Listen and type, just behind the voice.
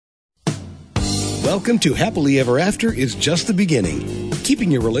Welcome to Happily Ever After is just the beginning. Keeping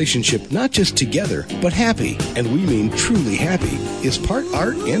your relationship not just together, but happy, and we mean truly happy, is part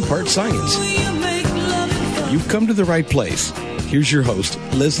art and part science. You've come to the right place. Here's your host,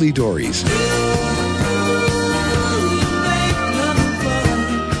 Leslie Dories.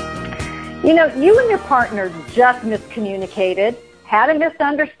 You know, you and your partner just miscommunicated, had a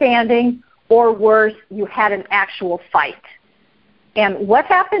misunderstanding, or worse, you had an actual fight. And what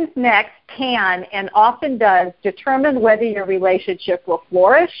happens next can and often does determine whether your relationship will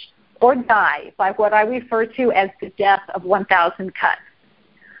flourish or die by what I refer to as the death of 1,000 cuts.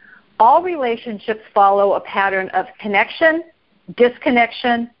 All relationships follow a pattern of connection,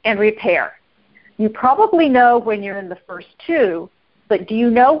 disconnection, and repair. You probably know when you're in the first two, but do you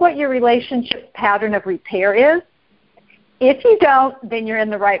know what your relationship pattern of repair is? If you don't, then you're in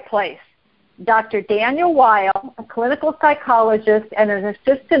the right place. Dr. Daniel Weil, a clinical psychologist and an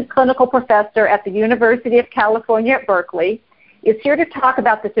assistant clinical professor at the University of California at Berkeley, is here to talk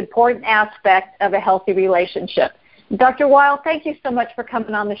about this important aspect of a healthy relationship. Dr. Weil, thank you so much for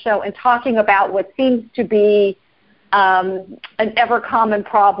coming on the show and talking about what seems to be an ever-common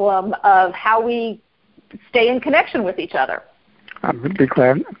problem of how we stay in connection with each other. I'm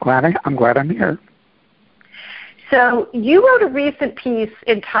glad I'm here. So you wrote a recent piece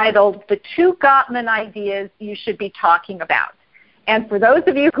entitled The Two Gottman Ideas You Should Be Talking About. And for those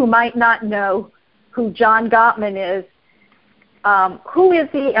of you who might not know who John Gottman is, who is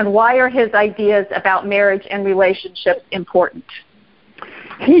he and why are his ideas about marriage and relationships important?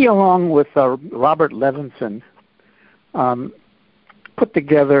 He, along with Robert Levinson, put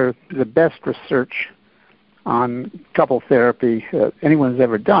together the best research on couple therapy anyone's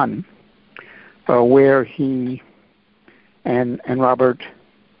ever done, where he and Robert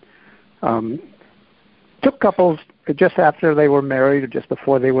took couples just after they were married or just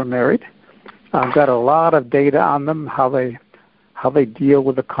before they were married, got a lot of data on them, how they deal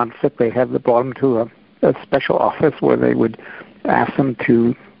with the conflict. They brought them to a special office where they would ask them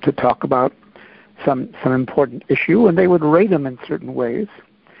to talk about some important issue, and they would rate them in certain ways.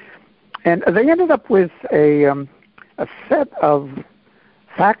 And they ended up with a set of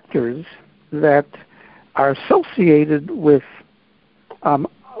factors that are associated with a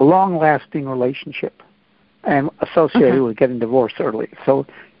long-lasting relationship and associated with getting divorced early. So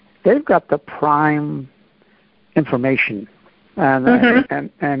they've got the prime information, and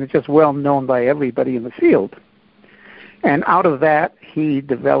it's just well known by everybody in the field. And out of that, he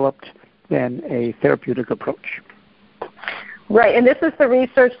developed then a therapeutic approach. Right, and this is the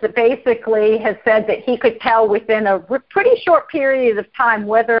research that basically has said that he could tell within a pretty short period of time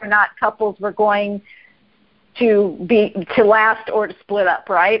whether or not couples were going to last or to split up,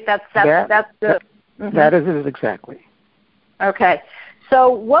 right? That is it exactly. Okay. So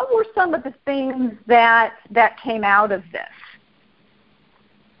what were some of the things that came out of this?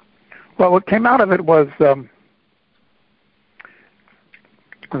 Well, what came out of it was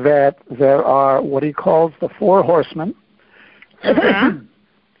that there are what he calls the four horsemen,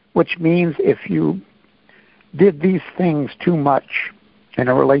 which means if you did these things too much in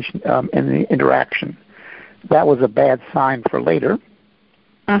a relation, in the interaction, that was a bad sign for later.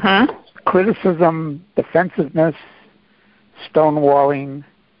 Criticism, defensiveness, stonewalling,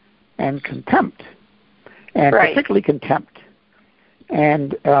 and contempt, and particularly contempt.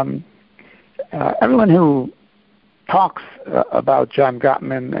 And everyone who talks about John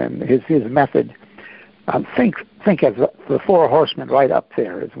Gottman and his method think as the four horsemen right up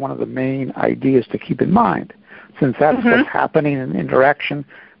there is one of the main ideas to keep in mind, since that's what's happening in interaction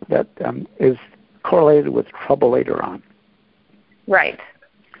that is correlated with trouble later on. Right.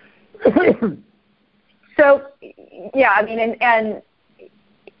 So, yeah, I mean, and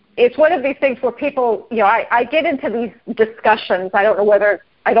it's one of these things where people, I get into these discussions. I don't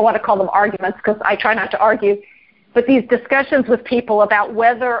want to call them arguments because I try not to argue, but these discussions with people about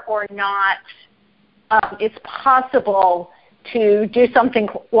whether or not it's possible to do something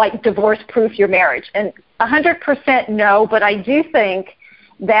like divorce-proof your marriage. And 100% no, but I do think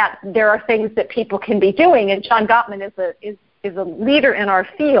that there are things that people can be doing, and John Gottman is a leader in our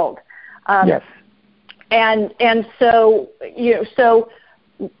field. Yes. And so so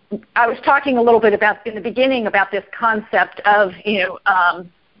I was talking a little bit about in the beginning about this concept of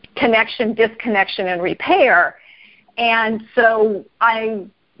connection, disconnection, and repair. And so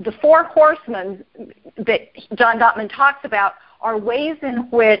the four horsemen that John Gottman talks about are ways in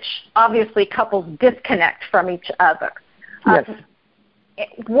which obviously couples disconnect from each other. Yes.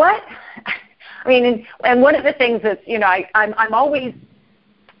 And one of the things that, I'm always,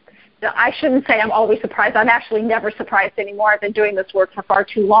 I shouldn't say I'm always surprised. I'm actually never surprised anymore. I've been doing this work for far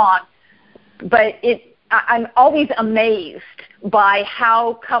too long. but I'm always amazed by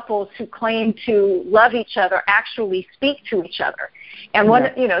how couples who claim to love each other actually speak to each other. And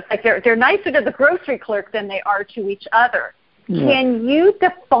it's like they're nicer to the grocery clerk than they are to each other. Yeah. Can you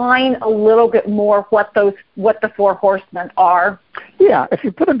define a little bit more what the four horsemen are? Yeah, if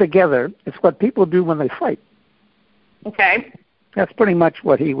you put them together, it's what people do when they fight. Okay. That's pretty much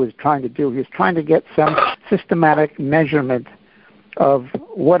what he was trying to do. He was trying to get some systematic measurement of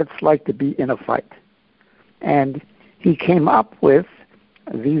what it's like to be in a fight. And he came up with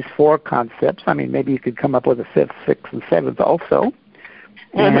these four concepts. I mean, maybe you could come up with a fifth, sixth, and seventh also.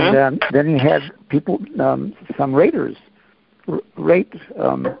 Mm-hmm. And then he had people, some raters, rate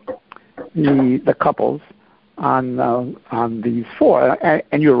the couples on these four.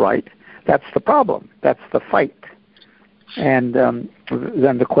 And you're right. That's the problem. That's the fight. And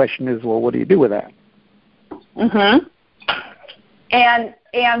then the question is, well, what do you do with that? Mm-hmm.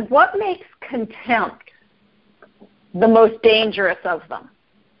 And what makes contempt the most dangerous of them?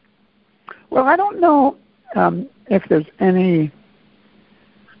 Well, I don't know if there's any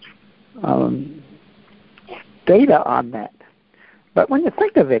data on that. But when you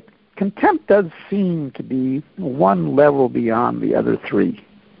think of it, contempt does seem to be one level beyond the other three.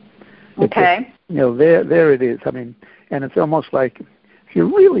 Okay. There it is. I mean, and it's almost like if you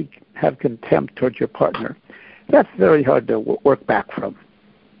really have contempt towards your partner, that's very hard to work back from.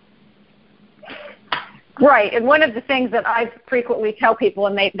 Right, and one of the things that I frequently tell people,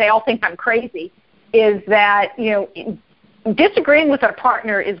 and they all think I'm crazy, is that, disagreeing with our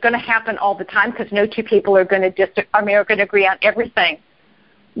partner is going to happen all the time because no two people are going to agree on everything.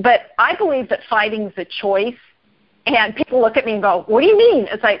 But I believe that fighting is a choice, and people look at me and go, what do you mean?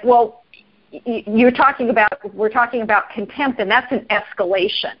 It's like, well, we're talking about contempt, and that's an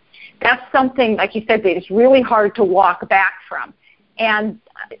escalation. That's something, like you said, that is really hard to walk back from. And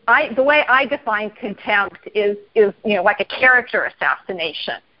the way I define contempt is like a character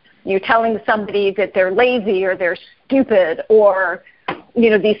assassination. You're telling somebody that they're lazy or they're stupid or,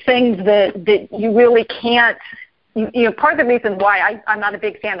 these things that you really can't, part of the reason why I'm not a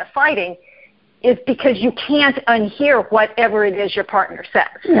big fan of fighting is because you can't unhear whatever it is your partner says.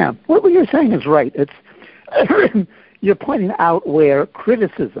 Yeah, what you're saying is right. It's you're pointing out where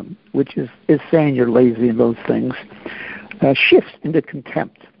criticism, which is saying you're lazy and those things, shifts into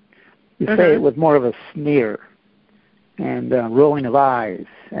contempt. You say it with more of a sneer and rolling of eyes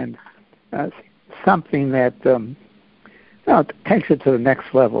and something that takes it to the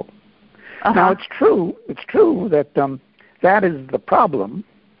next level. Uh-huh. Now, it's true that that is the problem.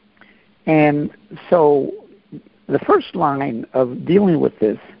 And so the first line of dealing with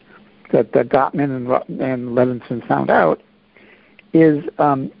this that Gottman and Levinson found out is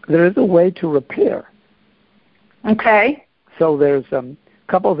there is a way to repair. Okay. So there's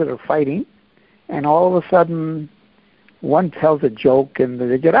couples that are fighting, and all of a sudden one tells a joke and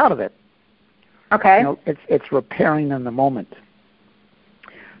they get out of it. Okay. It's repairing in the moment.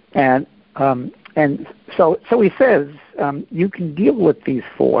 And so he says you can deal with these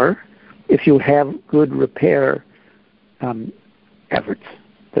four if you have good repair efforts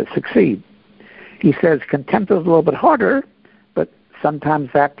that succeed. He says contempt is a little bit harder, but sometimes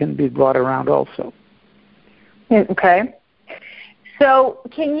that can be brought around also. Okay. So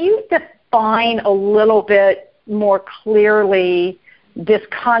can you define a little bit more clearly this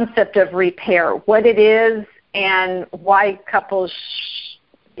concept of repair, what it is and why couples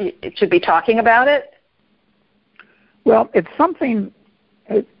should be talking about it? Well, it's something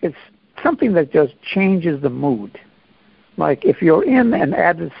that just changes the mood. Like if you're in an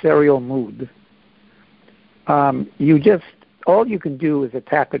adversarial mood, all you can do is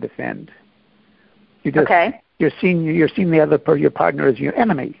attack or defend. Okay. You're seeing the other your partner as your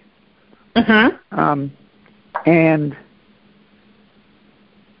enemy. Mm-hmm. And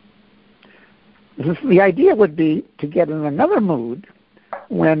the idea would be to get in another mood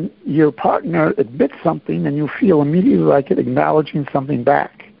when your partner admits something and you feel immediately like it acknowledging something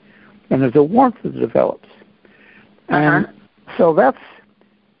back. And there's a warmth that develops. And so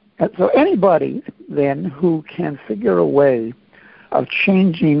anybody then who can figure a way of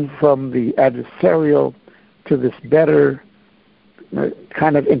changing from the adversarial to this better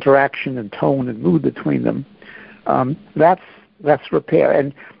kind of interaction and tone and mood between them, that's repair.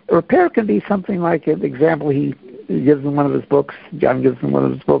 And repair can be something like an example he gives in one of his books. John gives in one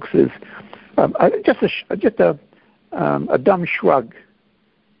of his books is just a dumb shrug.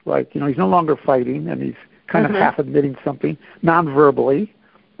 Like, he's no longer fighting, and he's kind of half admitting something non-verbally,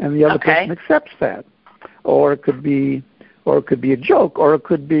 and the other person accepts that. Or it could be a joke, or it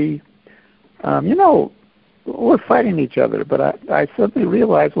could be, we're fighting each other, but I suddenly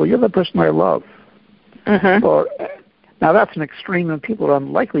realized, well, you're the person I love. Mm-hmm. Or now that's an extreme, and people are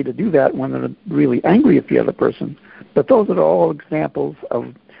unlikely to do that when they're really angry at the other person. But those are all examples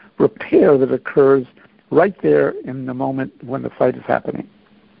of repair that occurs right there in the moment when the fight is happening.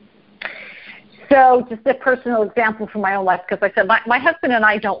 So just a personal example from my own life, because I said my husband and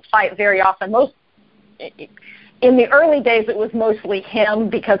I don't fight very often. In the early days, it was mostly him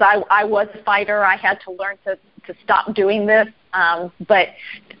because I was a fighter. I had to learn to stop doing this. But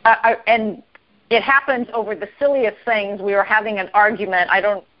it happens over the silliest things. We were having an argument.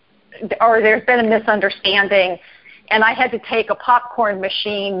 Or there's been a misunderstanding, and I had to take a popcorn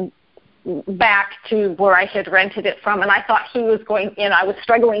machine back to where I had rented it from, and I thought he was going in. I was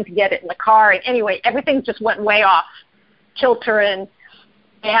struggling to get it in the car, and anyway, everything just went way off kilter, and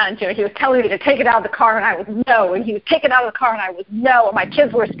he was telling me to take it out of the car, and I was no, and he was taking it out of the car, and I was no, and my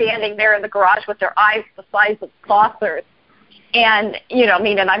kids were standing there in the garage with their eyes the size of saucers, and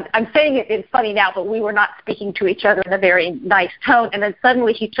and I'm saying it's funny now, but we were not speaking to each other in a very nice tone, and then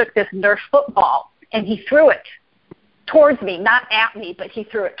suddenly he took this Nerf football, and he threw it towards me, not at me, but he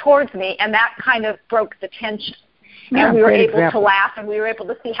threw it towards me, and that kind of broke the tension. Yeah, and we were able example. to laugh, and we were able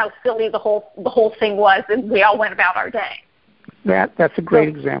to see how silly the whole thing was, and we all went about our day. That's a great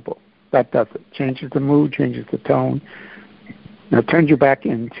example. That does it. Changes the mood, changes the tone. It turns you back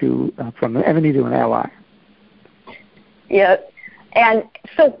into from an enemy to an ally. Yeah, and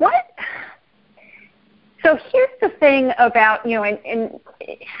so what? So here's the thing about and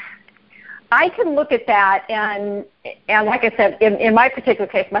I can look at that, and like I said, in my particular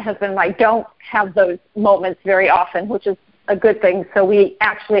case, my husband and I don't have those moments very often, which is a good thing. So we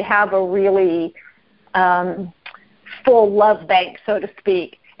actually have a really full love bank, so to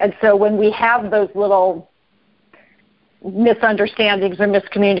speak. And so when we have those little misunderstandings or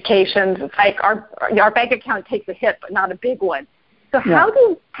miscommunications, it's like our bank account takes a hit, but not a big one. So how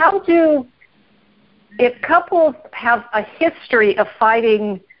do if couples have a history of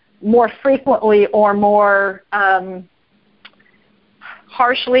fighting more frequently or more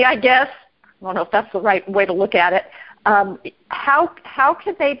harshly, I guess. I don't know if that's the right way to look at it. How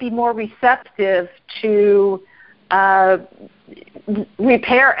can they be more receptive to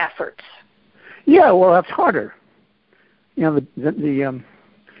repair efforts? Yeah, well, that's harder. The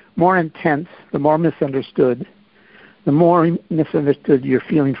more intense, the more misunderstood, you're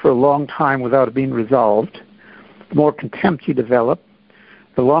feeling for a long time without it being resolved, the more contempt you develop.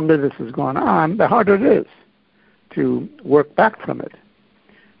 The longer this has gone on, the harder it is to work back from it.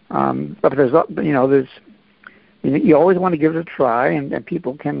 But you always want to give it a try, and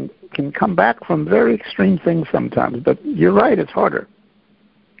people can come back from very extreme things sometimes. But you're right, it's harder.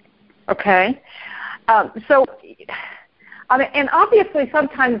 Okay. And obviously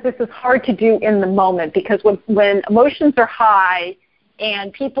sometimes this is hard to do in the moment because when emotions are high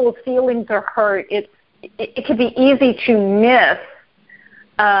and people's feelings are hurt, it can be easy to miss.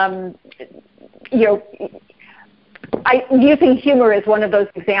 Using humor is one of those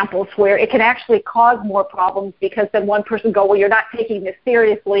examples where it can actually cause more problems because then one person go, well, you're not taking this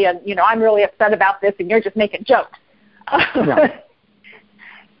seriously, and I'm really upset about this, and you're just making jokes. Yeah.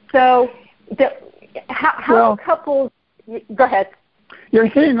 So, how do couples? Go ahead. You're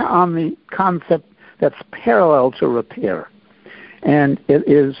hitting on the concept that's parallel to repair, and it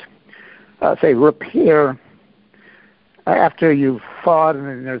is, repair. After you've fought and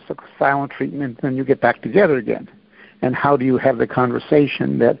then there's a silent treatment, then you get back together again. And how do you have the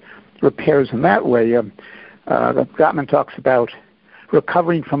conversation that repairs in that way? Gottman talks about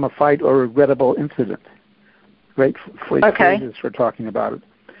recovering from a fight or regrettable incident. Great phrases for talking about it.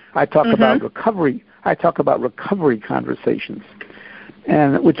 I talk about recovery. I talk about recovery conversations,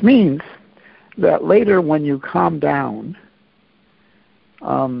 and which means that later when you calm down,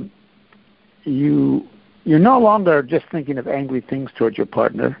 you're no longer just thinking of angry things towards your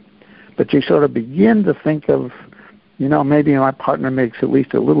partner, but you sort of begin to think of, maybe my partner makes at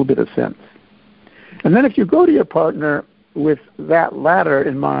least a little bit of sense. And then if you go to your partner with that latter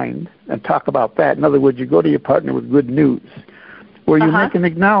in mind and talk about that, in other words, you go to your partner with good news, where you make an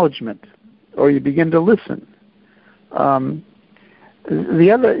acknowledgement, or you begin to listen.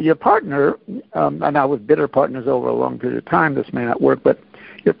 Your partner, and now with bitter partners over a long period of time, this may not work, but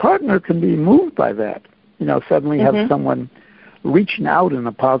your partner can be moved by that. Suddenly have someone reaching out in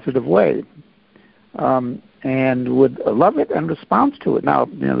a positive way, and would love it and respond to it. Now,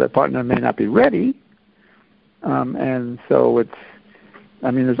 the partner may not be ready, and so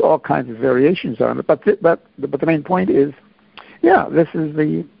there's all kinds of variations on it. But the main point is, this is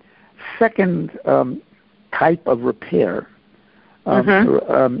the second type of repair,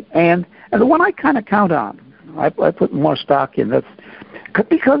 and the one I kind of count on. I put more stock in. That's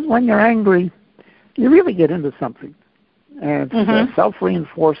because when you're angry, you really get into something, and it's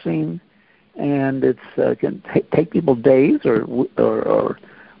self-reinforcing, and it can take people days or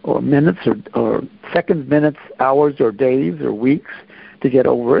minutes or seconds, minutes, hours, or days or weeks to get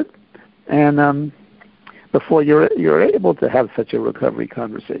over it, and before you're able to have such a recovery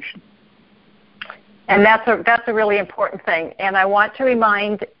conversation. And that's a really important thing. And I want to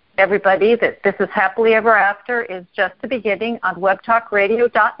remind everybody that This Is Happily Ever After is just the beginning on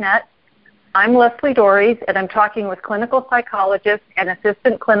webtalkradio.net. I'm Leslie Dories, and I'm talking with clinical psychologist and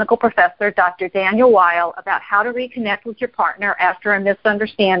assistant clinical professor Dr. Daniel Weil about how to reconnect with your partner after a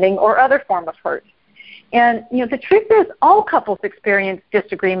misunderstanding or other form of hurt. And, the truth is all couples experience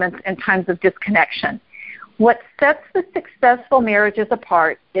disagreements and times of disconnection. What sets the successful marriages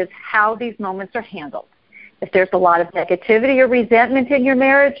apart is how these moments are handled. If there's a lot of negativity or resentment in your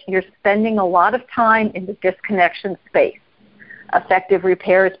marriage, you're spending a lot of time in the disconnection space. Effective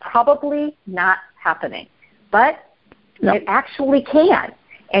repair is probably not happening, but it actually can.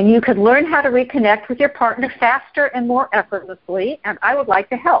 And you could learn how to reconnect with your partner faster and more effortlessly, and I would like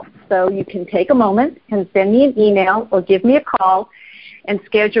to help. So you can take a moment and send me an email or give me a call and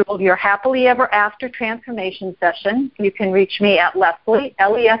schedule your Happily Ever After transformation session. You can reach me at Leslie,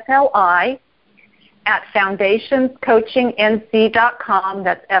 Lesli, at foundationscoachingnc.com.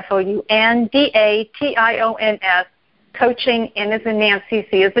 That's FOUNDATIONS, coaching, N as in Nancy,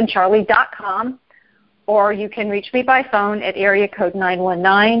 C as in Charlie.com. Or you can reach me by phone at area code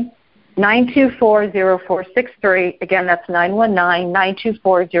 919-924-0463. Again, that's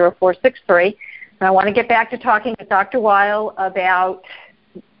 919-924-0463. And I want to get back to talking with Dr. Weil about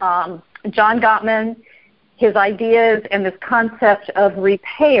John Gottman, his ideas, and this concept of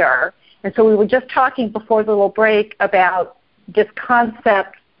repair. And so we were just talking before the little break about this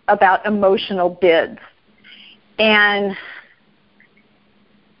concept about emotional bids. And,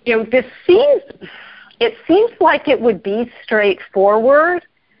 it seems like it would be straightforward,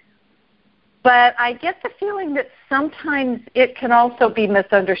 but I get the feeling that sometimes it can also be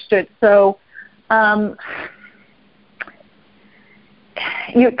misunderstood. So,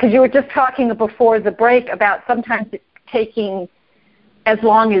 because you were just talking before the break about sometimes it taking as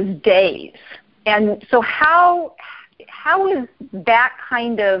long as days. And so how is that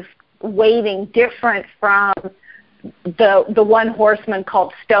kind of waiting different from the one horseman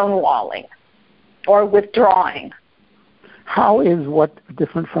called stonewalling or withdrawing? How is what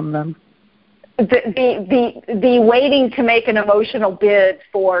different from them? The waiting to make an emotional bid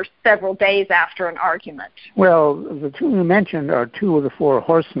for several days after an argument. Well, the two you mentioned are two of the four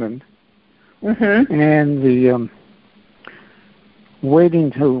horsemen, and the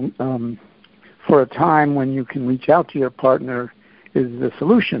waiting to for a time when you can reach out to your partner is the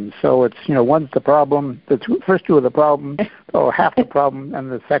solution. So it's one's the problem, first two are the problem, or half the problem,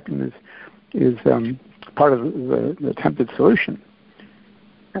 and the second is part of the attempted solution.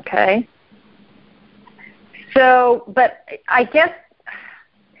 Okay. So, but I guess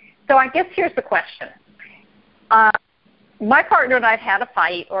here's the question. My partner and I have had a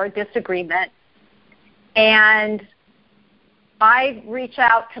fight or a disagreement, and I reach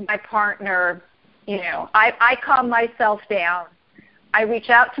out to my partner, I calm myself down. I reach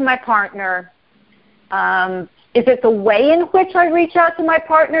out to my partner. Is it the way in which I reach out to my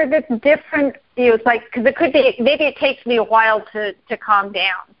partner that's different? It's like, because it could be, maybe it takes me a while to calm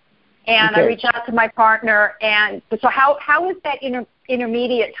down. And I reach out to my partner, and so how is that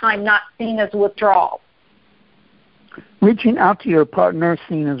intermediate time not seen as withdrawal? Reaching out to your partner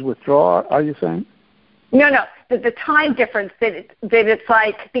seen as withdrawal, are you saying? No, the time difference that it's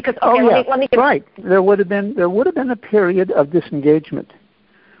like, because let me get right. There would have been a period of disengagement.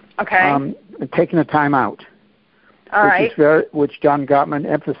 Okay. Taking a time out. All right. Which John Gottman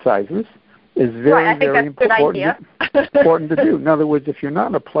emphasizes is very, very important to do. In other words, if you're not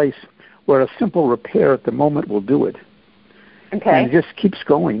in a place where a simple repair at the moment will do it, and it just keeps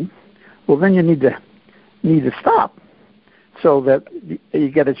going, well, then you need to stop so that you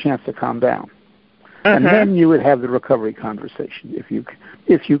get a chance to calm down. And then you would have the recovery conversation if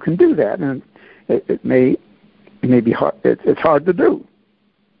you can do that. And it may be hard. It's hard to do.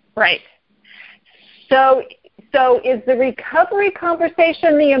 Right. So is the recovery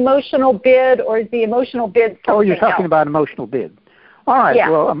conversation the emotional bid, or is the emotional bid something Oh, you're talking else? about emotional bid. All right. Yeah.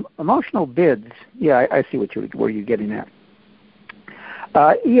 Well, emotional bids. Yeah, I see where you're getting at.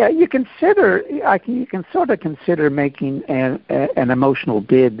 You can sort of consider making an emotional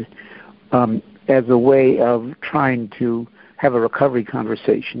bid as a way of trying to have a recovery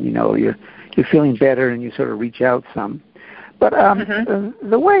conversation. You're feeling better and you sort of reach out some. But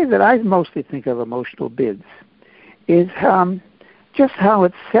the way that I mostly think of emotional bids is just how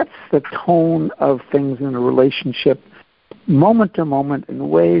it sets the tone of things in a relationship moment to moment in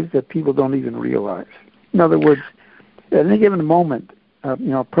ways that people don't even realize. In other words, at any given moment,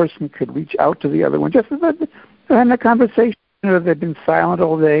 a person could reach out to the other one just as they're having a conversation, or they've been silent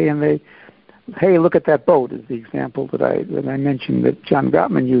all day, and they, hey, look at that boat, is the example that I mentioned that John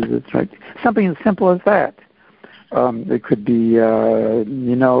Gottman uses. Right, something as simple as that. It could be,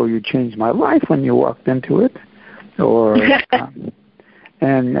 you changed my life when you walked into it, or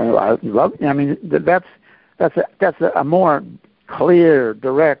I love. I mean, that's a more clear,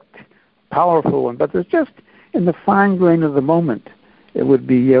 direct, powerful one. But there's just in the fine grain of the moment. It would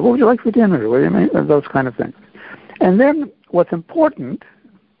be, what would you like for dinner? What do you mean? Those kind of things. And then what's important,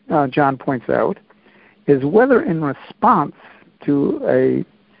 John points out, is whether in response to a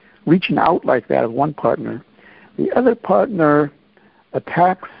reaching out like that of one partner, the other partner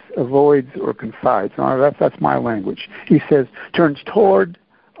attacks, avoids, or confides. That's my language. He says, turns toward,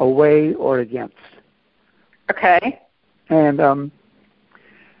 away, or against. Okay. And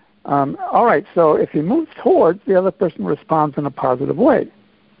all right, so if he moves towards, the other person responds in a positive way.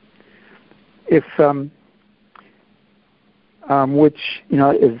 If which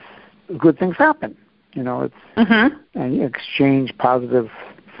is good things happen. It's and you exchange positive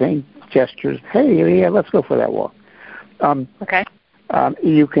gestures. Hey, yeah, let's go for that walk. Okay.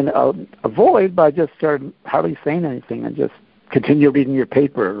 You can avoid by just hardly saying anything and just continue reading your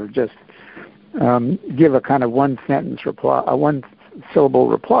paper, or just give a kind of one-sentence reply, a one-syllable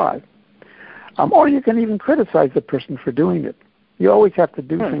reply. Or you can even criticize the person for doing it. You always have to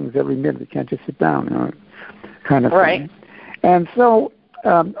do things every minute. You can't just sit down, kind of right. thing. And so,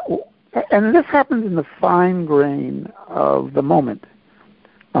 and this happens in the fine grain of the moment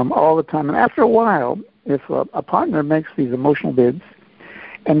all the time. And after a while, if a partner makes these emotional bids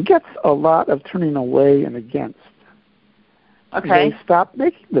and gets a lot of turning away and against, they stop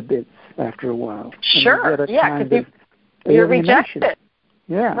making the bids after a while. Sure, because you're rejected.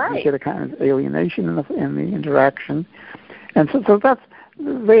 Yeah, right. You get a kind of alienation in the interaction, and so that's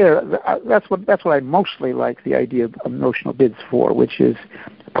there. That's what I mostly like the idea of emotional bids for, which is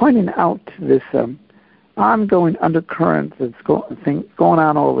pointing out this ongoing undercurrent that's going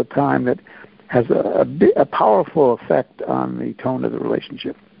on all the time that has a powerful effect on the tone of the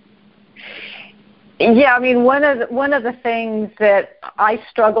relationship. Yeah, I mean, one of the things that I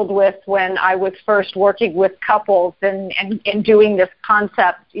struggled with when I was first working with couples and doing this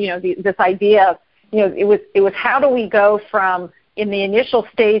concept, this idea of, it was how do we go from in the initial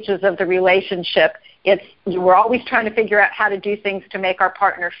stages of the relationship, we're always trying to figure out how to do things to make our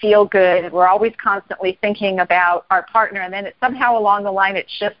partner feel good. We're always constantly thinking about our partner, and then somehow along the line it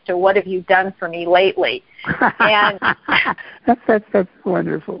shifts to what have you done for me lately? And that's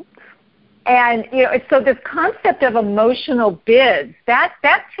wonderful. And, so this concept of emotional bids, that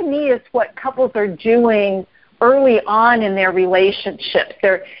to me is what couples are doing early on in their relationships.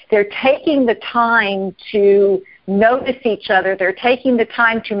 They're taking the time to notice each other. They're taking the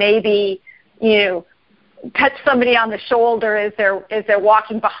time to maybe, touch somebody on the shoulder as they're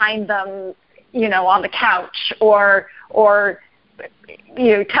walking behind them, on the couch, or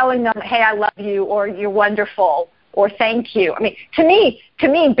telling them, hey, I love you, or you're wonderful, or thank you. I mean, to me,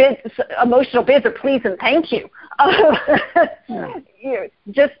 emotional bids are please and thank you.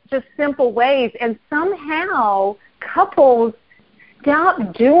 Just simple ways. And somehow couples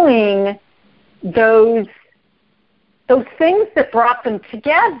stop doing those things that brought them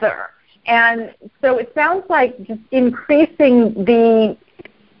together. And so it sounds like just increasing the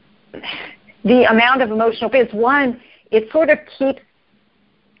amount of emotional bids. One, it sort of keeps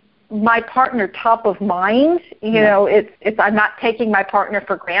my partner top of mind. It's I'm not taking my partner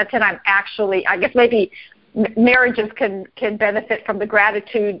for granted. I'm actually, I guess maybe marriages can benefit from the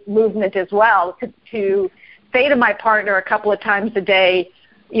gratitude movement as well, to say to my partner a couple of times a day,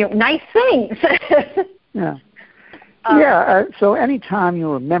 nice things. So anytime you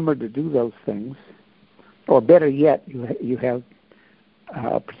remember to do those things, or better yet, you have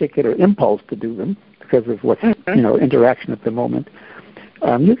a particular impulse to do them because of what's interaction at the moment,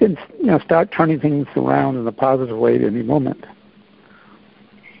 you can start turning things around in a positive way at any moment.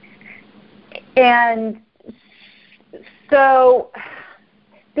 And so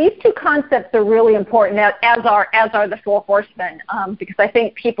these two concepts are really important, as are the four horsemen, because I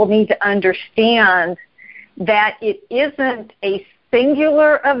think people need to understand that it isn't a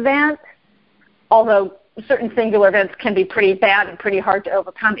singular event, although certain singular events can be pretty bad and pretty hard to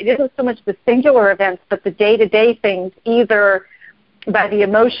overcome. It isn't so much the singular events, but the day-to-day things, either by the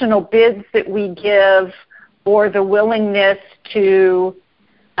emotional bids that we give or the willingness to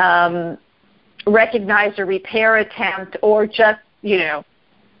recognize a repair attempt, or just,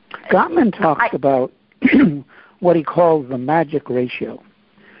 Gottman talks about what he calls the magic ratio,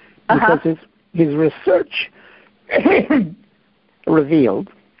 because his research revealed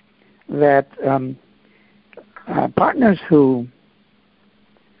that partners who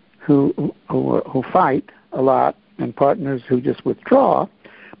fight a lot and partners who just withdraw,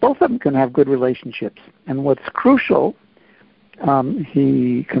 both of them can have good relationships. And what's crucial,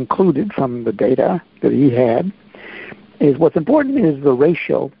 he concluded from the data that he had, is what's important is the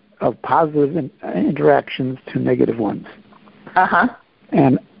ratio of positive interactions to negative ones.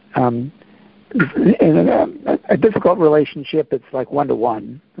 And in a difficult relationship, it's like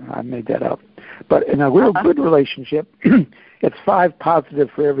 1-to-1. I made that up. But in a real good relationship, it's 5 positive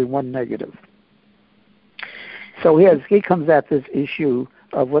for every 1 negative. So he comes at this issue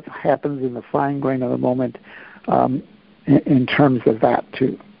of what happens in the fine grain of the moment in terms of that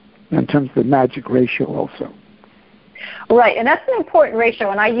too, in terms of the magic ratio also. Right, and that's an important ratio,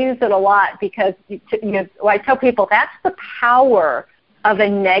 and I use it a lot because I tell people that's the power of a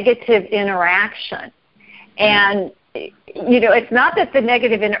negative interaction. And it's not that the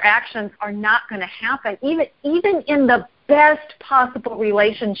negative interactions are not going to happen. Even in the best possible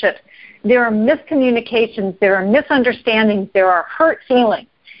relationships, there are miscommunications, there are misunderstandings, there are hurt feelings.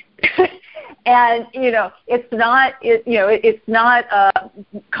 And it's not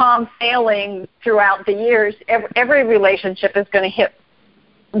calm sailing throughout the years. Every relationship is going to hit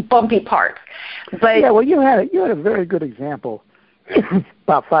bumpy parts. But you had a very good example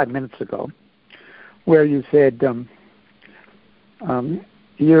about 5 minutes ago, where you said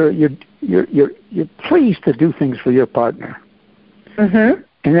you're pleased to do things for your partner, and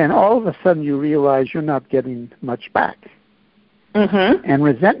then all of a sudden you realize you're not getting much back, and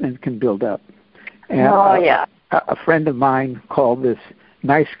resentment can build up. And a friend of mine called this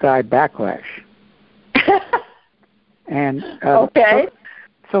nice guy backlash. And so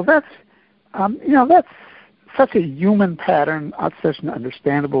that's that's such a human pattern, such an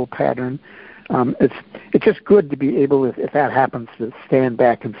understandable pattern. It's just good to be able, if that happens, to stand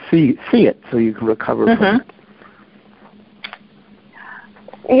back and see it, so you can recover from it.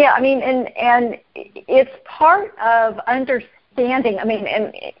 Yeah, I mean, and it's part of understanding. I mean,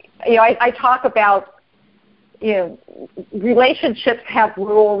 and I talk about relationships have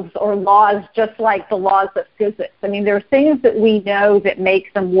rules or laws, just like the laws of physics. I mean, there are things that we know that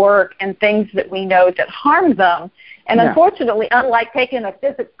make them work and things that we know that harm them. And unfortunately, unlike taking a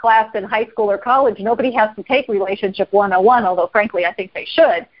physics class in high school or college, nobody has to take Relationship 101, although frankly I think they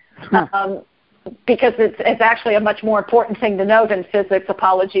should, because it's actually a much more important thing to know than physics.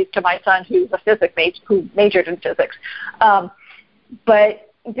 Apologies to my son who majored in physics.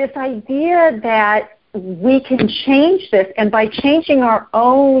 But this idea that we can change this, and by changing our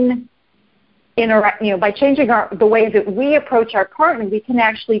own by changing the way that we approach our partner, we can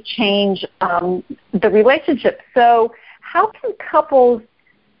actually change the relationship. So how can couples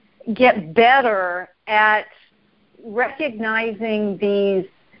get better at recognizing these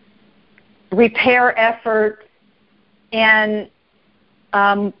repair efforts and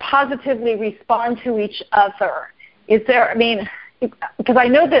positively respond to each other? Is there, I mean, because I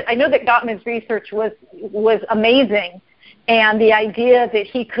know that Gottman's research was amazing, and the idea that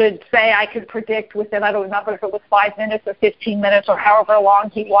he could say, I could predict within, I don't remember if it was 5 minutes or 15 minutes or however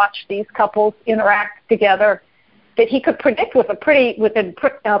long he watched these couples interact together, that he could predict with a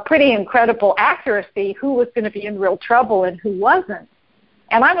pretty incredible accuracy who was going to be in real trouble and who wasn't.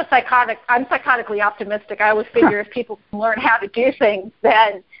 And I'm psychotically optimistic. I always figure if people can learn how to do things,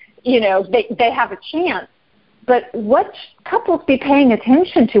 then they have a chance. But what should couples be paying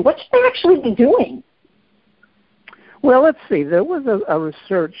attention to? What should they actually be doing? Well, let's see. There was a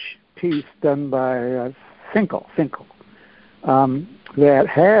research piece done by Finkel that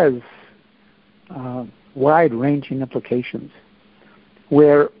has wide-ranging implications,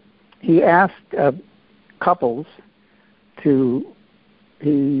 where he asked couples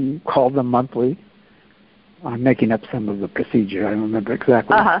he called them monthly. I'm making up some of the procedure. I don't remember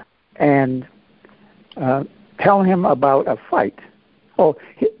exactly. And tell him about a fight.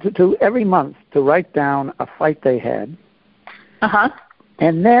 To every month to write down a fight they had,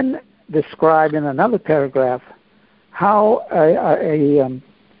 and then describe in another paragraph how a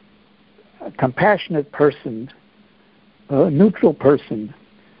compassionate person, a neutral person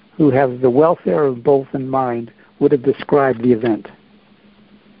who has the welfare of both in mind would have described the event.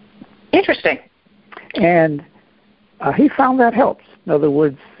 Interesting. And he found that helps. In other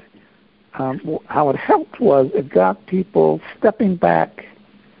words, how it helped was it got people stepping back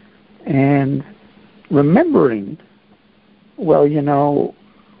and remembering, well,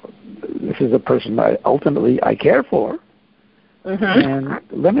 this is a person I ultimately care for, and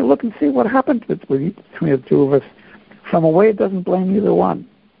let me look and see what happened between the two of us from a way it doesn't blame either one.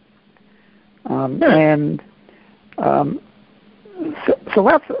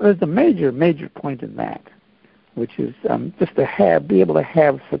 So there's a major point in that, which is just to be able to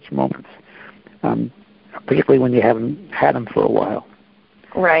have such moments, particularly when you haven't had them for a while.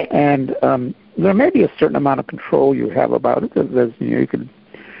 Right. And there may be a certain amount of control you have about it. You could,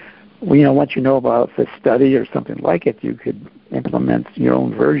 once you know about the study or something like it, you could implement your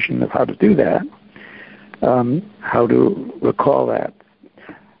own version of how to do that, how to recall that.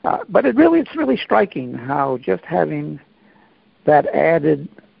 But it's really striking how just having that added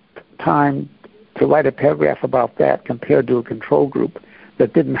time to write a paragraph about that compared to a control group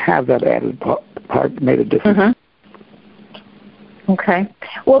that didn't have that added part made a difference. Okay.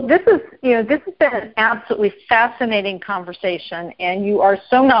 Well, this has been an absolutely fascinating conversation, and you are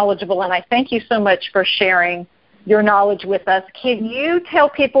so knowledgeable, and I thank you so much for sharing your knowledge with us. Can you tell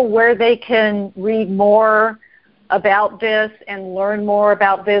people where they can read more about this and learn more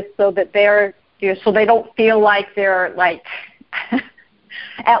about this so that so they don't feel like they're like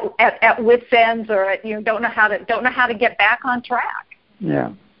at wit's ends or don't know how to get back on track?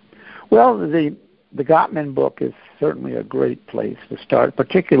 Yeah. Well, the Gottman book is certainly a great place to start,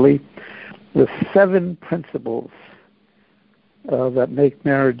 particularly the 7 principles that make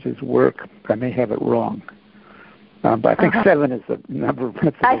marriages work. I may have it wrong, but I think 7 is the number of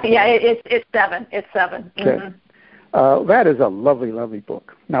principles. It's 7. It's 7. Okay. That is a lovely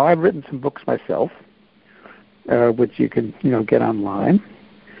book. Now, I've written some books myself, which you can get online,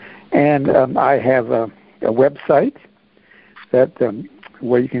 and I have a website that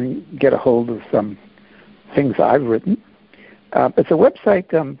where you can get a hold of some things I've written. It's a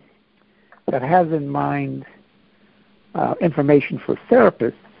website that has in mind information for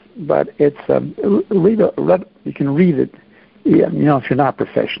therapists, but it's you can read it, if you're not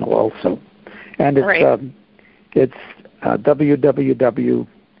professional also, and it's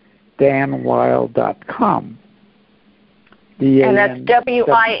www.danwile.com. And that's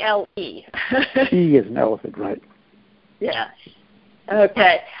WILE. E is an elephant, right? Yeah.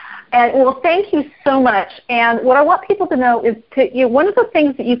 Okay. And well, thank you so much. And what I want people to know is one of the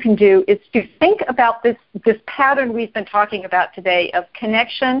things that you can do is to think about this pattern we've been talking about today of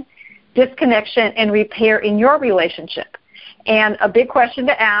connection, disconnection, and repair in your relationship. And a big question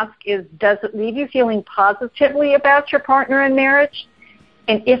to ask is, does it leave you feeling positively about your partner in marriage?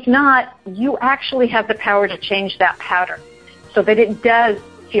 And if not, you actually have the power to change that pattern so that it does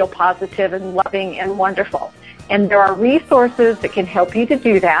feel positive and loving and wonderful. And there are resources that can help you to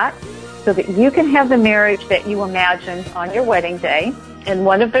do that so that you can have the marriage that you imagined on your wedding day. And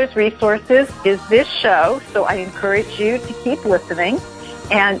one of those resources is this show, so I encourage you to keep listening.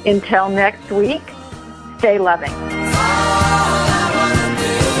 And until next week, stay loving.